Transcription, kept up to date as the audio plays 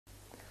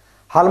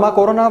હાલમાં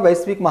કોરોના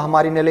વૈશ્વિક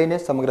મહામારીને લઈને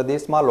સમગ્ર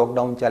દેશમાં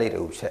લોકડાઉન ચાલી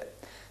રહ્યું છે।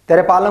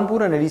 ત્યારે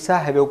પાલનપુર અને ડીસા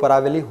હાઈવે ઉપર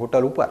આવેલી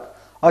હોટલ ઉપર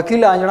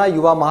અખિલ આંજણા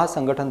યુવા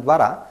મહાસંગઠન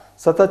દ્વારા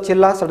સતત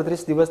છેલ્લા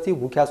 37 દિવસથી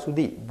ભૂખ્યા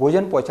સુધી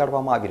ભોજન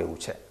પહોંચાડવામાં આવી રહ્યું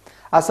છે।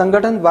 આ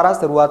સંગઠન દ્વારા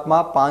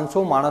શરૂઆતમાં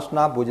 500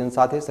 માણસના ભોજન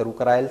સાથે શરૂ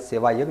કરાયેલ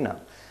સેવા યજ્ઞ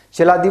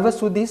છેલ્લા દિવસ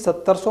સુધી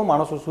 1700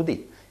 માણસો સુધી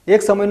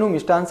એક સમયનું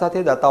મિષ્ટાન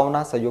સાથે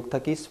દાતાઓના સહયોગ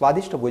થકી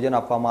સ્વાદિષ્ટ ભોજન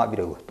આપવામાં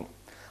આવી રહ્યું હતું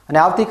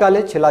અને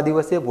આવતીકાલે છેલ્લા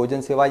દિવસે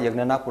ભોજન સેવા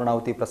યજ્ઞના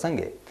પૂર્ણાહુતિ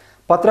પ્રસંગે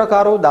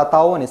પત્રકારો,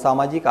 દાતાઓ અને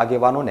સામાજિક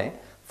આગેવાનોને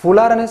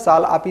ફુલાર અને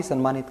શાલ આપી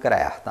સન્માનિત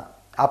કરાયા હતા।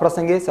 આ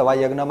પ્રસંગે સેવા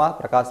યજ્ઞમાં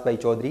પ્રકાશભાઈ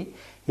ચૌધરી,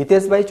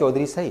 હિતેશભાઈ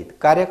ચૌધરી સહિત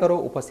કાર્યકરો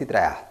ઉપસ્થિત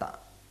રહ્યા હતા।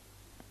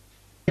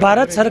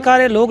 ભારત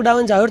સરકારે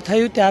લોકડાઉન જાહેર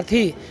થયું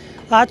ત્યારથી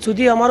આજ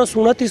સુધી અમારો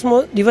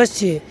 37મો દિવસ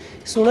છે।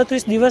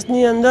 37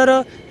 દિવસની અંદર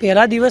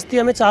પહેલા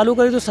દિવસથી અમે ચાલુ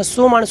કર્યું હતું,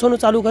 600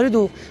 માણસોનું ચાલુ કર્યું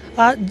હતું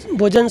આ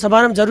ભોજન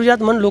સમારંભ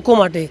જરૂરિયાતમંદ લોકો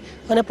માટે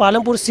અને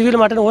પાલનપુર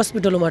સિવિલ માટે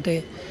હોસ્પિટલો માટે।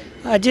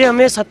 આજે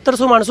અમે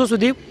 1700 માણસો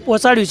સુધી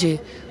પહોંચાડ્યું છે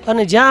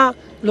અને જ્યાં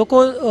લોકો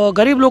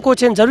ગરીબ લોકો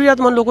છે,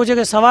 જરૂરિયાતમંદ લોકો છે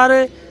કે સવારે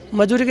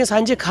મજૂરી કે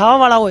સાંજે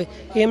ખાવાવાળા હોય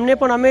એમને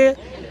પણ અમે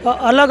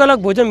અલગ અલગ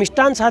ભોજન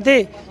મિષ્ટાન સાથે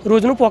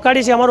રોજનું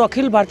પહોંચાડીએ છીએ। અમારું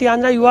અખિલ ભારતીય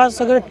આંજણા યુવા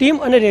સંગઠન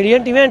ટીમ અને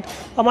રેડિયન્ટ ઇવેન્ટ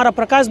અમારા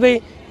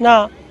પ્રકાશભાઈના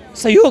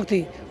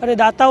સહયોગથી અને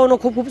દાતાઓનો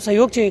ખૂબ ખૂબ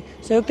સહયોગ છે,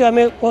 સહયોગથી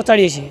અમે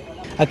પહોંચાડીએ છીએ।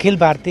 અખિલ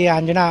ભારતીય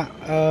આંજણા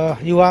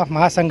યુવા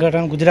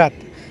મહાસંગઠન ગુજરાત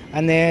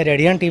અને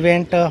રેડિયન્ટ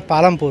ઇવેન્ટ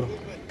પાલનપુર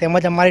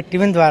તેમજ અમારી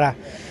ટીમ દ્વારા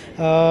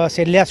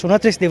છેલ્લા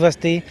 37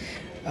 દિવસથી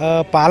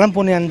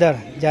પાલનપુરની અંદર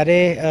જ્યારે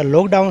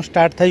લોકડાઉન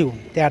સ્ટાર્ટ થયું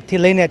ત્યારથી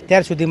લઈને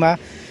અત્યાર સુધીમાં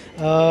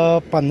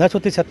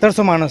 1500થી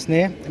 1700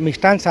 માણસને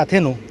મિષ્ટાન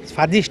સાથેનું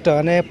સ્વાદિષ્ટ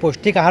અને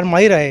પૌષ્ટિક આહાર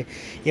મળી રહે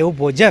એવું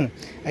ભોજન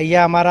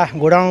અહીંયા અમારા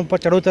ગોડાઉન ઉપર,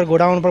 ચડોતર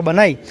ગોડાઉન ઉપર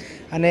બનાવી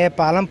અને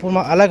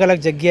પાલનપુરમાં અલગ અલગ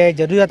જગ્યાએ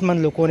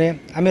જરૂરિયાતમંદ લોકોને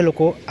અમે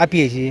લોકો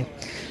આપીએ છીએ।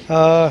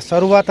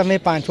 શરૂઆત અમે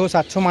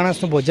 500-700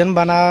 માણસનું ભોજન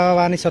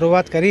બનાવવાની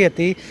શરૂઆત કરી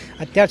હતી।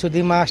 અત્યાર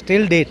સુધીમાં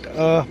સ્ટીલ ડેટ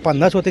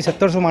 1500થી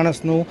 1700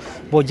 માણસનું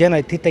ભોજન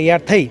અહીંથી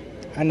તૈયાર થઈ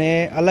અને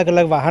અલગ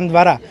અલગ વાહન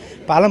દ્વારા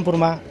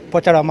પાલનપુરમાં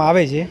પહોંચાડવામાં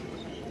આવે છે।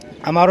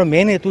 અમારો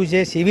મેઇન હેતુ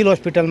છે સિવિલ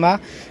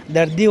હોસ્પિટલમાં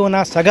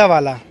દર્દીઓના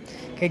સગાવાલા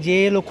કે જે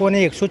લોકોને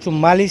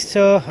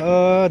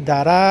 144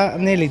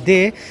 ધારાને લીધે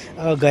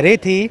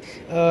ઘરેથી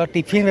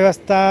ટિફિન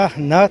વ્યવસ્થા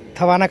ન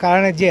થવાના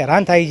કારણે જે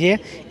હેરાન થાય છે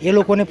એ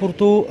લોકોને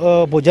પૂરતું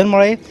ભોજન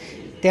મળે,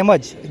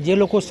 તેમજ જે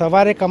લોકો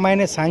સવારે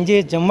કમાઈને સાંજે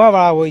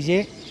જમવાવાળા હોય છે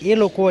એ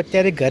લોકો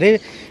અત્યારે ઘરે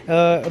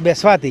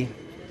બેસવાથી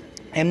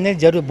એમને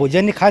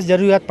ભોજનની ખાસ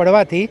જરૂરિયાત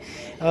પડવાથી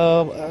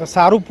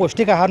સારું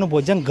પૌષ્ટિક આહારનું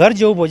ભોજન, ઘર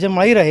જેવું ભોજન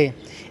મળી રહે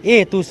એ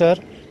હેતુસર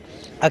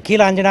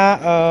અખિલ આંજણા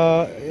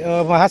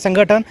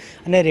મહાસંગઠન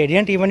અને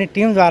રેડિયન્ટ ઇવેન્ટની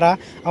ટીમ દ્વારા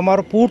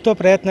અમારો પૂરતો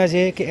પ્રયત્ન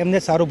છે કે એમને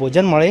સારું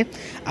ભોજન મળે।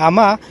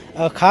 આમાં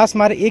ખાસ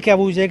મારે એ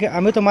કહેવું છે કે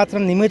અમે તો માત્ર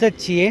નિમિત્ત જ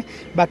છીએ,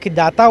 બાકી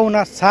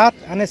દાતાઓના સાથ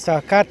અને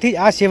સહકારથી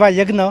આ સેવા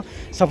યજ્ઞ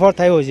સફળ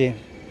થયો છે।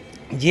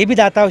 જે બી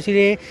દાતાઓ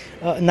છે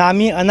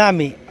નામી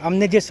અનામી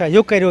અમને જે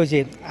સહયોગ કર્યો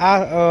છે આ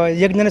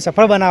યજ્ઞને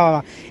સફળ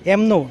બનાવવામાં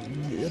એમનો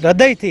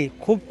હૃદયથી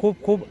ખૂબ ખૂબ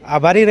ખૂબ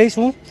આભારી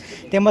રહીશું।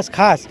 તેમજ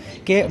ખાસ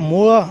કે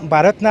મૂળ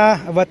ભારતના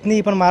વતની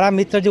પણ મારા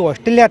મિત્ર જે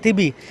ઓસ્ટ્રેલિયાથી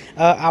બી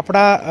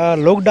આપણા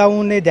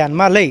લોકડાઉનને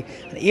ધ્યાનમાં લઈ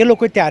એ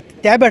લોકો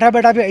ત્યાં બેઠા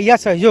બેઠા બી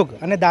અહીંયા સહયોગ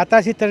અને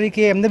દાતાશ્રી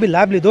તરીકે એમને બી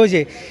લાભ લીધો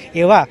છે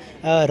એવા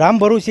રામ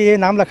ભરૂચે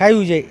નામ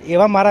લખાયું છે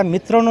એવા મારા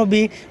મિત્રોનો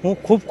બી હું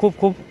ખૂબ ખૂબ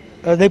ખૂબ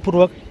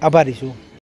હૃદયપૂર્વક આભારી છું।